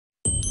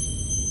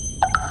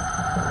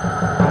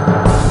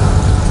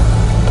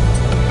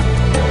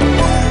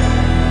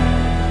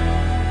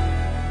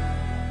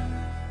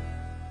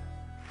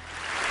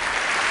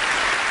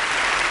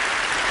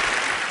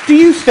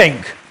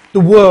think the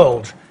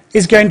world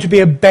is going to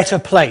be a better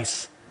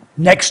place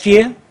next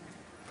year,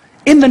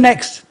 in the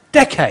next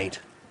decade?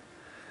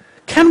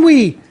 Can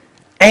we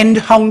end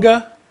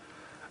hunger,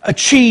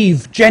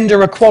 achieve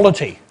gender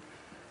equality,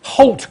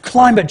 halt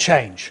climate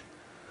change,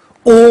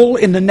 all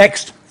in the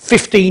next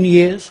 15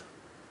 years?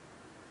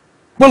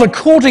 Well,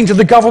 according to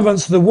the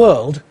governments of the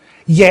world,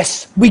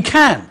 yes, we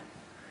can.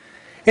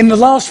 In the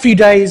last few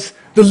days,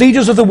 the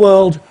leaders of the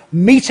world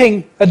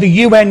meeting at the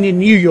UN in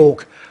New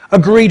York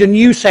agreed a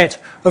new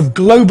set of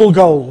global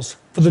goals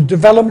for the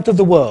development of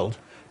the world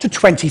to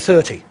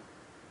 2030.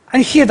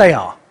 And here they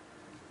are.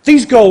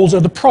 These goals are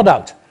the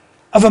product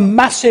of a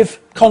massive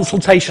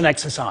consultation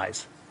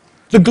exercise.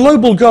 The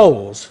global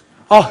goals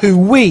are who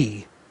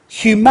we,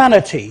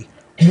 humanity,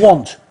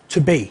 want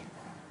to be.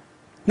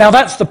 Now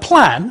that's the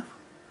plan,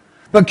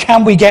 but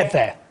can we get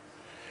there?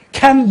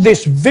 Can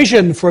this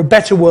vision for a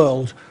better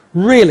world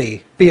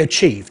really be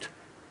achieved?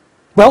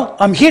 Well,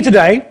 I'm here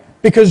today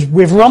because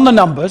we've run the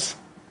numbers,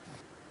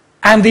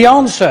 and the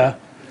answer,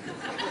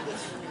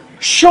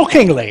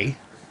 shockingly,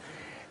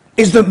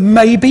 is that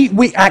maybe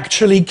we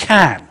actually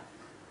can,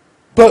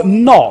 but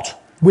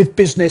not with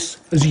business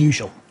as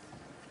usual.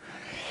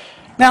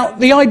 Now,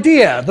 the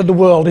idea that the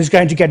world is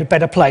going to get a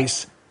better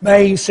place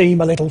may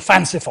seem a little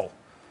fanciful.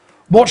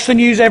 Watch the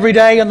news every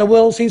day and the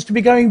world seems to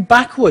be going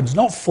backwards,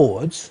 not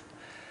forwards.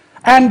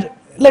 And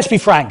let's be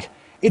frank,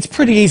 it's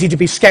pretty easy to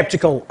be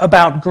skeptical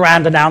about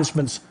grand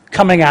announcements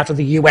coming out of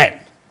the UN.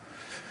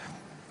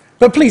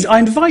 But please, I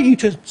invite you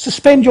to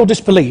suspend your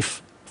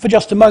disbelief for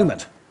just a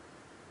moment.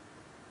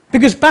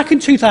 Because back in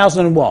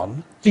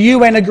 2001, the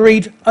UN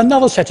agreed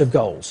another set of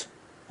goals,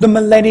 the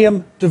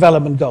Millennium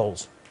Development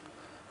Goals.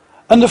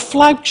 And the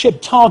flagship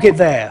target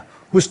there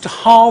was to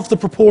halve the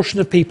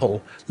proportion of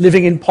people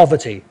living in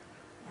poverty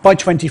by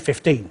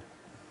 2015.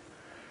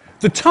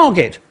 The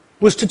target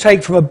was to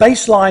take from a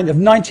baseline of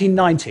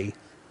 1990,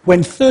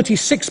 when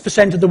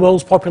 36% of the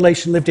world's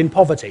population lived in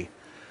poverty,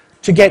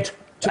 to get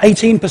to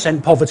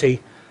 18%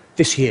 poverty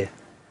this year.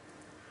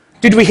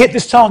 Did we hit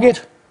this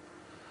target?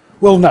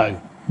 Well,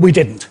 no, we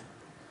didn't.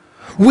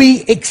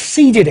 We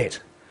exceeded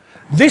it.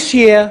 This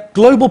year,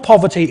 global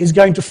poverty is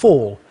going to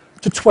fall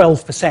to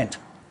 12%.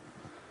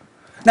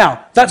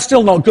 Now, that's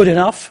still not good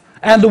enough,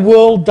 and the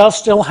world does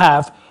still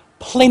have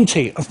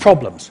plenty of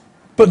problems.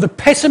 But the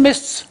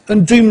pessimists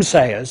and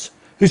doomsayers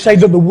who say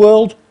that the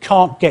world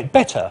can't get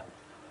better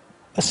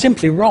are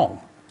simply wrong.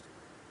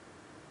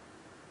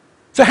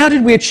 So how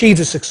did we achieve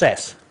the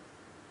success?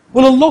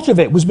 Well, a lot of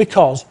it was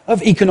because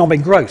of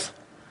economic growth.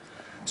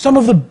 Some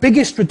of the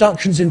biggest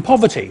reductions in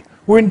poverty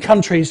were in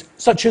countries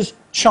such as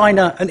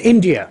China and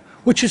India,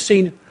 which have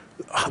seen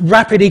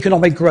rapid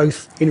economic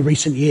growth in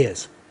recent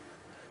years.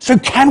 So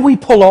can we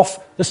pull off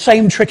the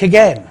same trick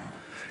again?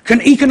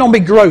 Can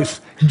economic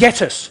growth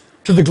get us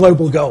to the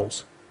global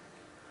goals?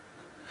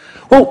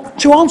 Well,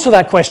 to answer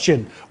that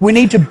question, we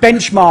need to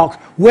benchmark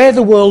where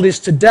the world is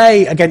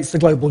today against the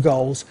global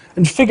goals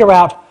and figure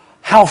out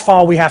how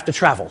far we have to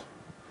travel.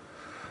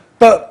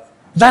 But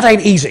that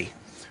ain't easy,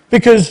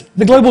 because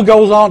the global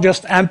goals aren't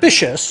just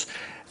ambitious,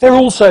 they're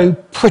also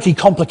pretty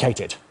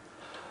complicated.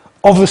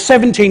 Of the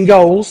 17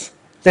 goals,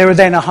 there are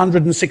then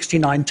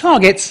 169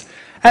 targets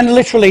and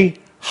literally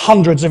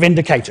hundreds of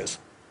indicators.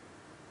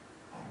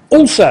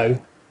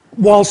 Also,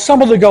 while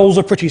some of the goals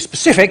are pretty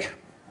specific,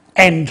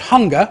 end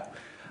hunger,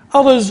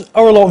 others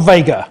are a lot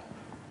vaguer,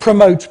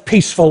 promote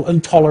peaceful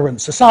and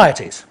tolerant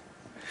societies.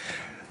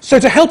 So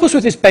to help us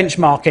with this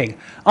benchmarking,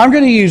 I'm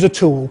going to use a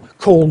tool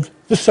called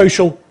the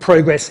Social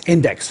Progress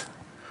Index.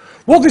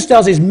 What this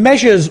does is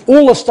measures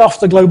all the stuff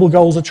the global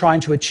goals are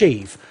trying to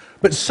achieve,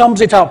 but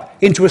sums it up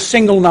into a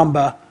single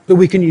number that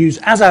we can use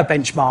as our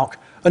benchmark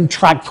and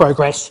track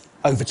progress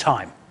over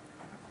time.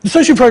 The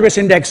Social Progress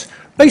Index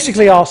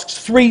basically asks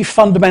three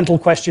fundamental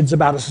questions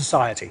about a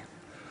society.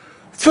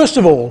 First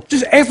of all,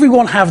 does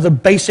everyone have the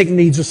basic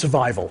needs of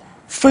survival?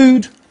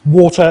 Food,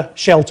 water,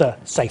 shelter,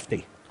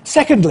 safety.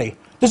 Secondly,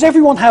 does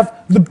everyone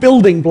have the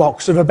building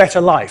blocks of a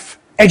better life?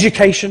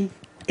 Education,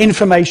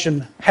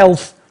 information,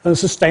 health, and a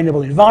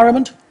sustainable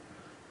environment?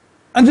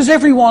 And does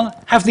everyone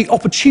have the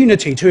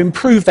opportunity to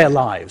improve their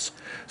lives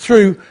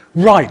through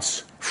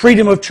rights,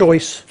 freedom of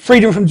choice,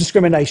 freedom from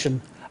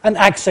discrimination, and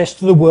access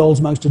to the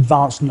world's most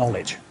advanced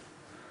knowledge?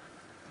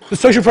 The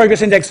Social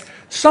Progress Index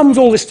sums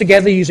all this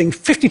together using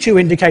 52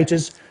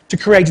 indicators to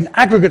create an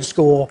aggregate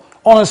score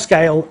on a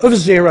scale of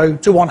 0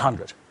 to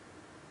 100.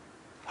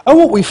 And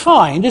what we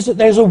find is that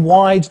there's a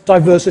wide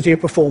diversity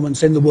of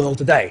performance in the world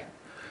today.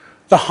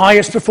 The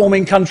highest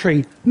performing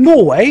country,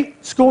 Norway,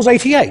 scores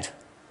 88.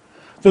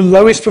 The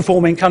lowest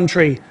performing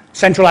country,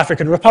 Central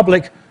African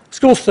Republic,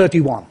 scores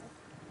 31.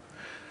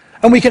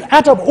 And we can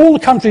add up all the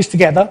countries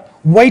together,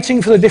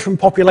 weighting for the different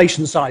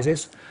population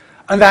sizes,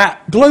 and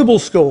that global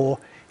score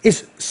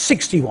is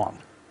 61.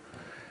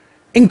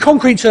 In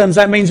concrete terms,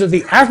 that means that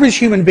the average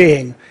human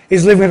being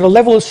is living at a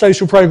level of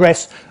social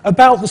progress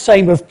about the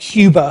same of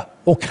Cuba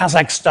or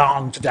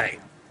Kazakhstan today.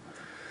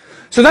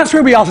 So that's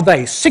where we are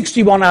today,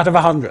 61 out of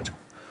 100.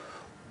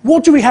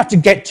 What do we have to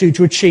get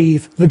to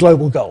achieve the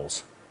global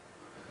goals?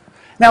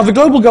 Now, the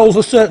global goals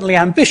are certainly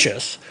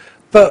ambitious,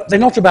 but they're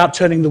not about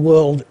turning the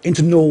world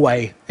into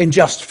Norway in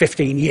just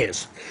 15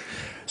 years.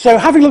 So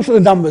having looked at the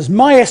numbers,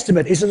 my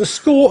estimate is that a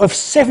score of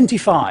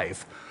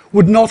 75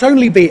 would not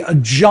only be a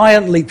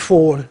giant leap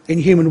forward in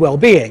human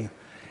well-being,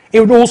 it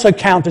would also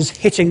count as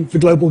hitting the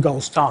global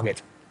goals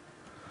target.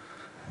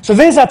 So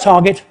there's our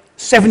target,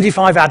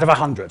 75 out of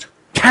 100.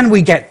 Can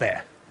we get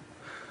there?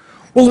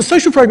 Well, the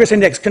Social Progress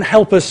Index can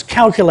help us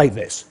calculate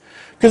this,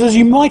 because as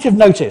you might have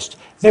noticed,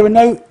 there are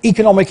no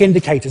economic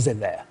indicators in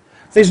there.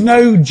 There's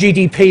no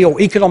GDP or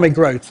economic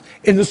growth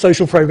in the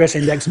Social Progress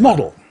Index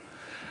model.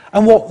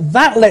 And what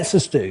that lets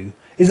us do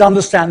is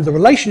understand the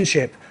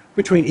relationship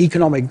between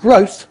economic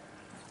growth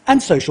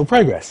and social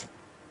progress.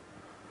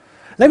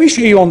 Let me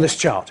show you on this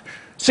chart.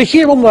 So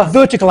here on the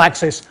vertical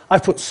axis,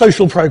 I've put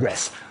social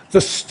progress,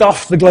 the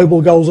stuff the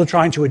global goals are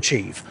trying to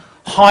achieve.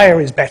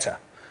 Higher is better.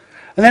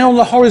 And then on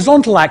the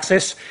horizontal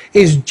axis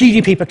is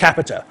GDP per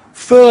capita.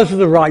 Further to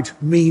the right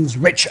means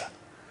richer.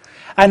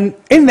 And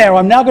in there,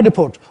 I'm now going to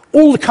put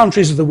all the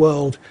countries of the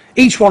world,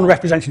 each one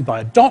represented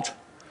by a dot.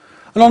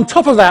 And on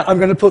top of that, I'm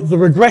going to put the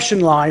regression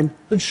line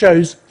that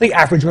shows the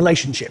average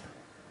relationship.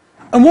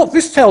 And what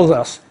this tells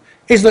us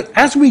is that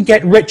as we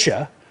get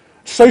richer,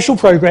 social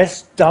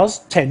progress does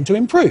tend to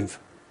improve.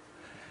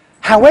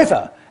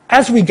 However,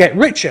 as we get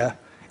richer,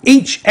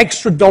 each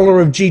extra dollar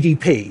of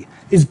GDP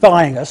is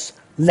buying us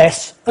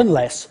less and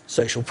less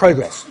social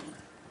progress.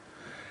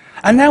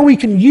 And now we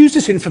can use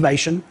this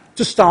information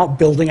to start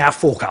building our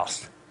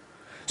forecast.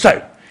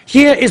 So,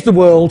 here is the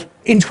world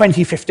in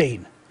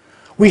 2015.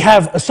 We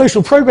have a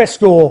social progress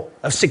score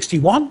of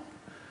 61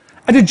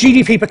 and a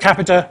GDP per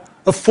capita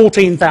of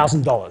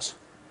 $14,000.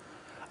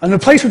 And the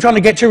place we're trying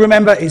to get to,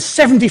 remember, is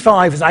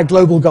 75 as our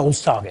global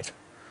goals target.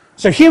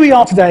 So here we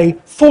are today,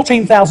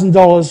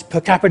 $14,000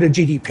 per capita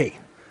GDP.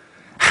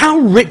 How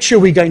rich are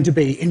we going to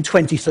be in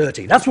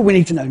 2030? That's what we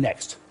need to know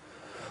next.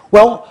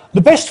 Well,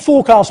 the best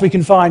forecast we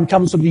can find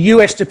comes from the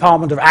US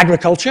Department of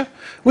Agriculture,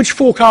 which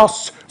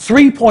forecasts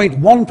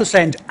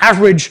 3.1%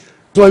 average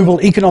global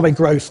economic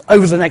growth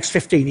over the next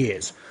 15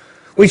 years,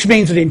 which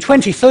means that in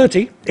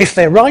 2030, if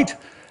they're right,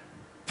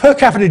 per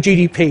capita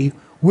GDP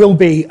will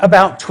be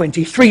about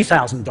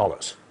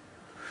 $23,000.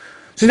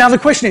 So now the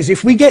question is,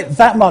 if we get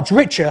that much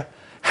richer,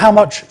 how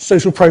much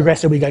social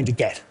progress are we going to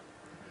get?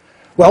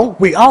 Well,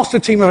 we asked a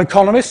team of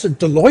economists at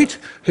Deloitte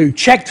who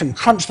checked and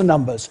crunched the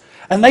numbers,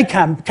 and they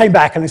came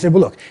back and they said,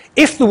 well, look,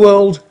 if the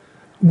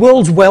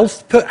world's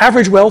wealth,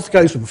 average wealth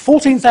goes from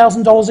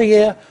 $14,000 a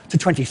year to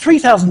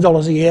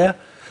 $23,000 a year,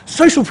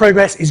 social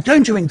progress is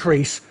going to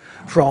increase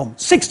from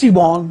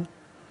 61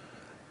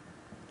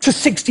 to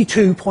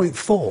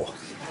 62.4.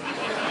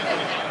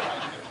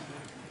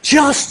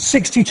 Just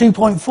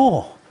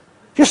 62.4.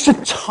 Just a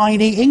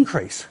tiny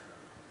increase.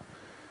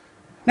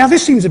 Now,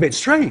 this seems a bit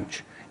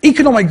strange.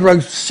 Economic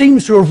growth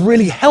seems to have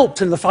really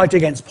helped in the fight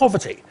against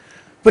poverty,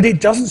 but it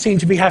doesn't seem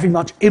to be having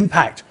much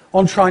impact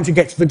on trying to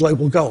get to the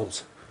global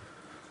goals.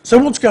 So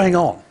what's going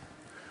on?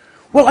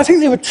 Well, I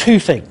think there are two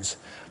things.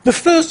 The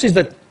first is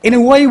that, in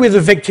a way, we're the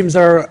victims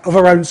of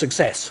our own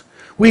success.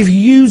 We've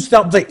used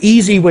up the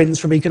easy wins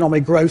from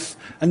economic growth,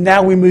 and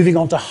now we're moving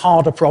on to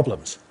harder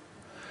problems.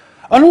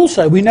 And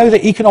also, we know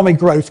that economic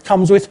growth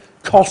comes with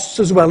costs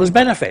as well as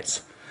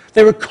benefits.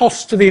 There are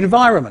costs to the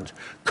environment,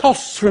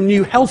 costs from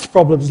new health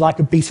problems like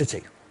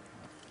obesity.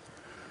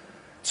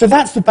 So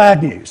that's the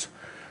bad news.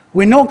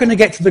 We're not going to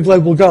get to the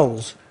global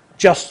goals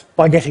just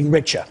by getting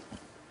richer.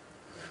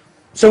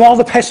 So are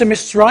the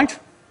pessimists right?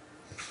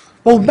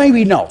 Well,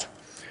 maybe not,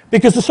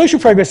 because the Social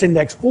Progress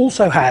Index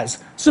also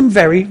has some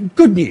very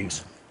good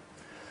news.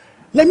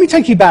 Let me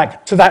take you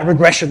back to that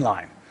regression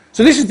line.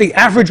 So this is the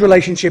average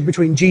relationship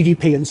between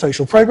GDP and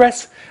social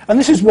progress, and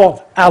this is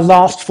what our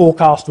last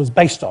forecast was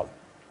based on.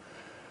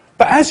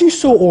 But as you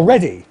saw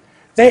already,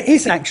 there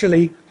is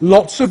actually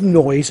lots of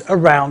noise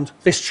around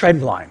this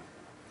trend line.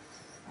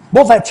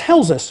 What that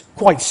tells us,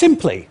 quite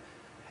simply,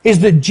 is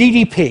that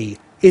GDP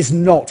is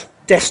not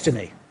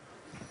destiny.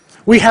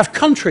 We have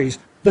countries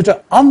that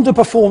are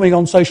underperforming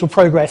on social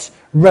progress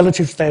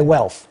relative to their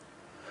wealth.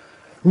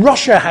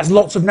 Russia has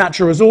lots of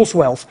natural resource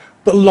wealth,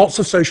 but lots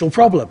of social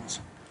problems.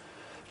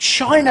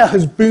 China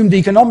has boomed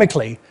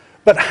economically,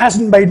 but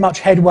hasn't made much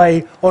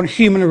headway on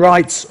human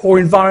rights or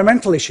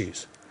environmental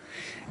issues.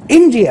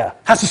 India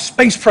has a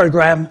space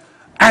program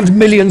and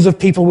millions of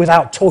people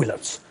without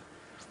toilets.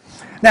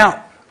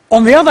 Now,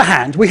 on the other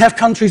hand, we have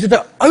countries that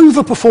are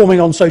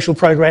overperforming on social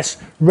progress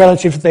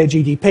relative to their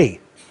GDP.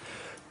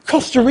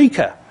 Costa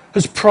Rica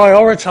has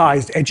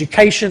prioritized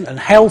education and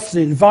health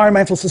and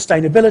environmental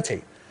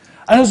sustainability.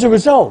 And as a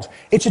result,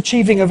 it's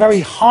achieving a very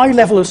high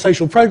level of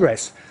social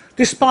progress,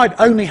 despite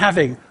only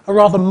having a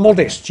rather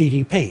modest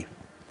GDP.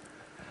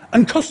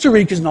 And Costa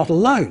Rica is not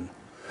alone.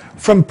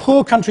 From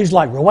poor countries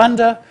like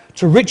Rwanda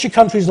to richer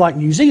countries like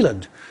New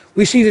Zealand,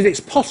 we see that it's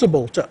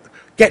possible to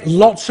get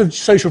lots of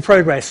social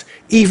progress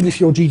even if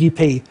your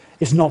GDP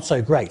is not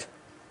so great.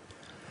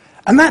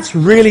 And that's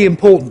really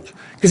important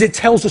because it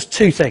tells us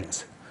two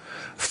things.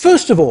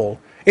 First of all,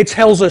 it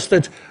tells us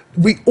that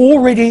we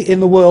already in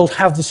the world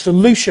have the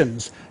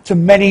solutions to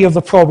many of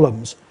the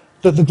problems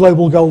that the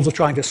global goals are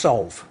trying to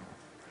solve.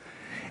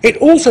 It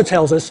also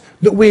tells us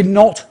that we're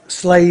not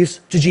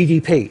slaves to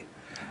GDP.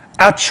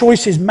 Our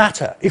choices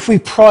matter. If we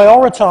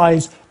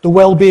prioritize the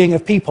well-being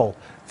of people,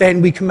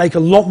 then we can make a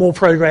lot more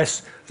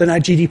progress than our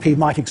GDP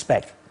might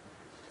expect.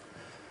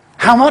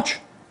 How much?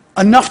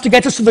 Enough to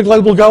get us to the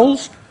global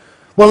goals?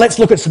 Well, let's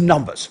look at some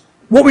numbers.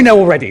 What we know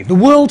already, the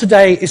world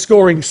today is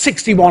scoring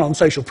 61 on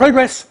social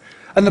progress,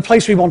 and the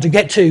place we want to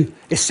get to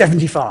is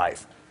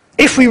 75.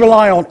 If we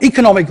rely on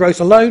economic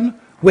growth alone,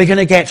 we're going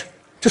to get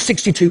to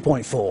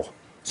 62.4.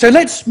 So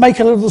let's make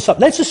a little stuff.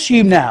 Let's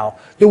assume now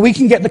that we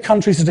can get the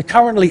countries that are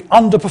currently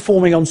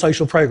underperforming on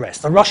social progress,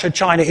 the Russia,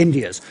 China,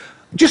 Indias,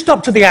 just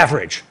up to the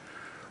average.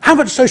 How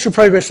much social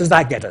progress does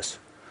that get us?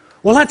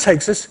 Well, that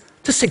takes us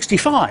to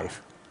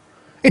 65.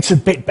 It's a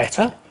bit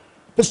better,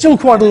 but still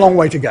quite a long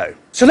way to go.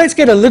 So let's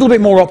get a little bit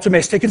more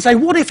optimistic and say,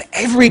 what if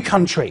every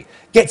country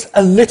gets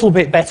a little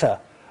bit better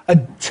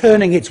at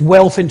turning its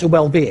wealth into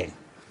well-being?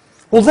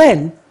 Well,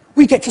 then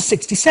we get to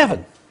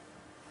 67.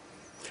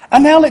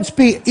 And now let's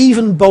be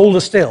even bolder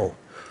still.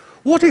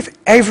 What if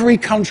every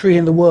country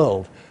in the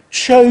world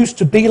chose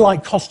to be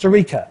like Costa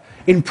Rica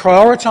in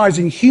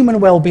prioritizing human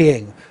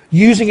well-being,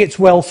 using its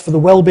wealth for the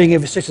well-being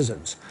of its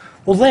citizens?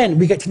 Well, then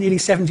we get to nearly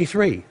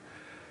 73,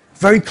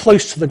 very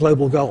close to the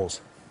global goals.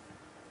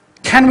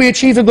 Can we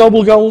achieve the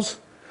global goals?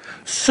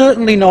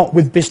 Certainly not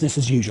with business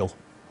as usual.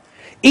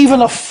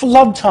 Even a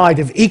flood tide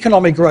of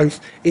economic growth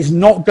is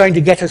not going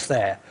to get us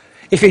there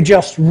if it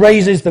just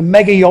raises the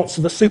mega yachts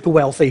of the super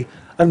wealthy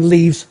and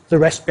leaves the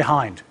rest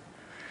behind.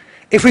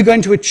 If we're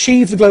going to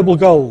achieve the global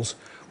goals,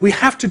 we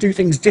have to do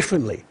things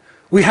differently.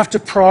 We have to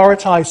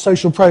prioritize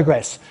social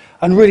progress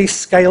and really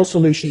scale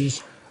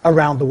solutions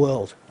around the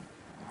world.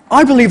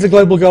 I believe the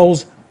global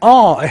goals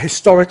are a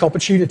historic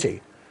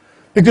opportunity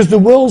because the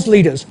world's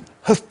leaders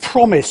have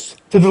promised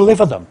to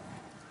deliver them.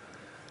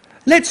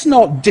 Let's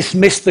not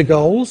dismiss the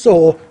goals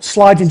or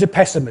slide into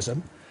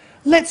pessimism.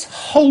 Let's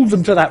hold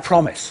them to that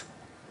promise.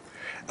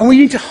 And we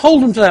need to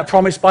hold them to that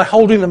promise by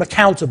holding them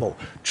accountable,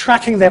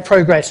 tracking their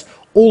progress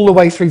all the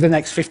way through the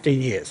next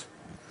 15 years.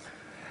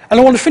 And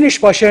I want to finish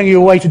by showing you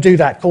a way to do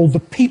that called the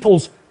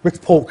People's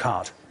Report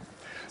Card.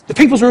 The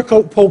People's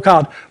Report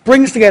Card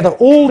brings together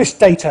all this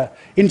data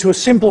into a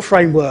simple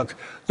framework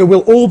that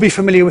we'll all be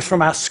familiar with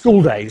from our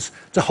school days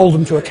to hold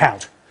them to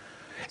account.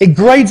 It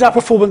grades our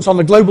performance on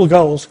the global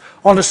goals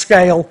on a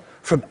scale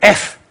from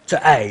F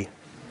to A,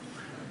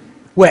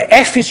 where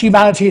F is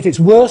humanity at its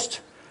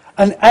worst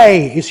and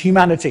A is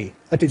humanity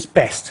at its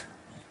best.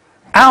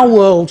 Our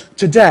world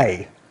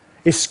today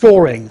is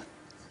scoring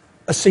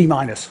a C-.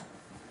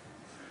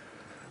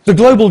 The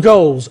global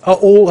goals are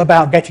all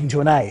about getting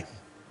to an A.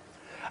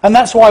 And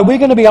that's why we're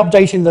going to be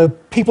updating the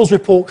People's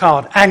Report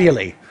Card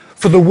annually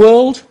for the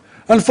world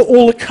and for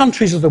all the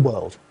countries of the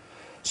world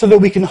so that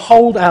we can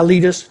hold our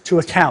leaders to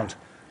account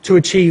to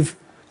achieve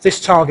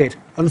this target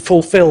and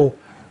fulfill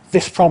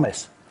this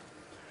promise.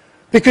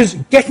 Because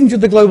getting to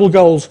the global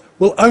goals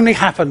will only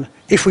happen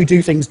if we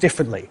do things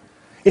differently,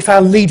 if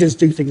our leaders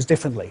do things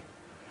differently.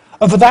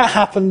 And for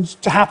that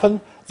to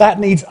happen, that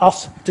needs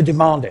us to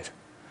demand it.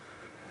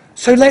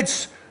 So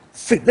let's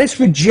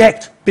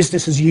reject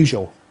business as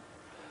usual.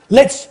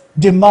 Let's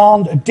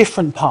demand a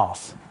different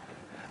path.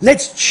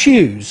 Let's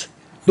choose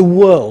the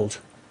world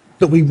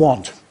that we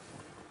want.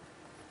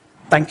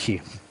 Thank you.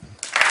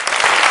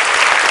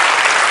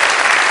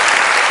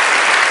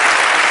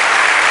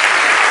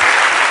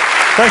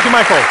 Thank you,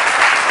 Michael.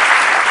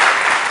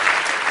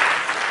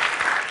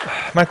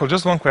 Michael,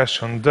 just one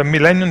question. The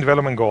Millennium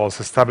Development Goals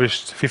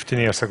established 15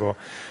 years ago,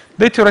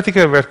 they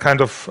theoretically were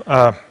kind of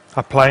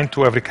applying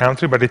to every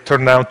country, but it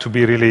turned out to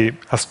be really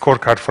a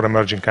scorecard for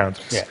emerging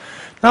countries. Yeah.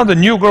 Now the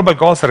new global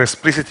goals are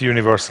explicitly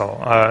universal.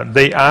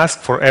 They ask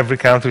for every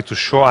country to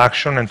show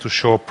action and to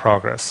show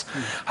progress.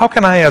 How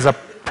can I, as a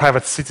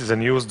private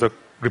citizen, use the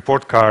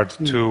report card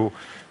to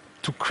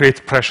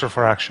create pressure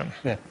for action?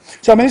 Yeah.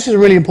 So, I mean, this is a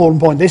really important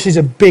point. This is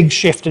a big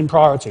shift in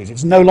priorities.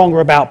 It's no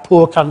longer about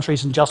poor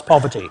countries and just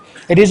poverty.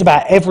 It is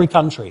about every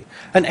country.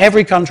 And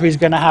every country is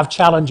going to have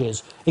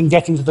challenges in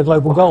getting to the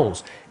global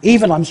goals.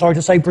 Even, I'm sorry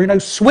to say, Bruno,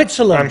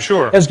 Switzerland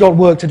has got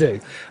work to do.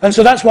 And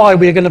so that's why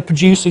we're going to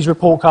produce these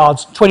report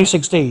cards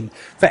 2016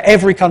 for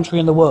every country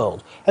in the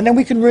world. And then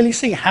we can really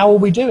see how are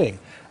we doing.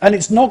 And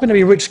it's not going to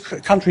be rich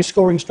countries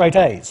scoring straight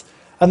A's.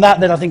 And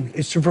that, then, I think,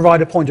 is to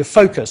provide a point of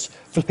focus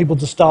for people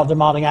to start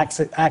demanding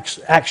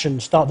action,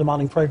 start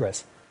demanding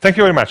progress. Thank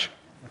you very much.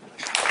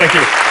 Thank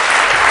you.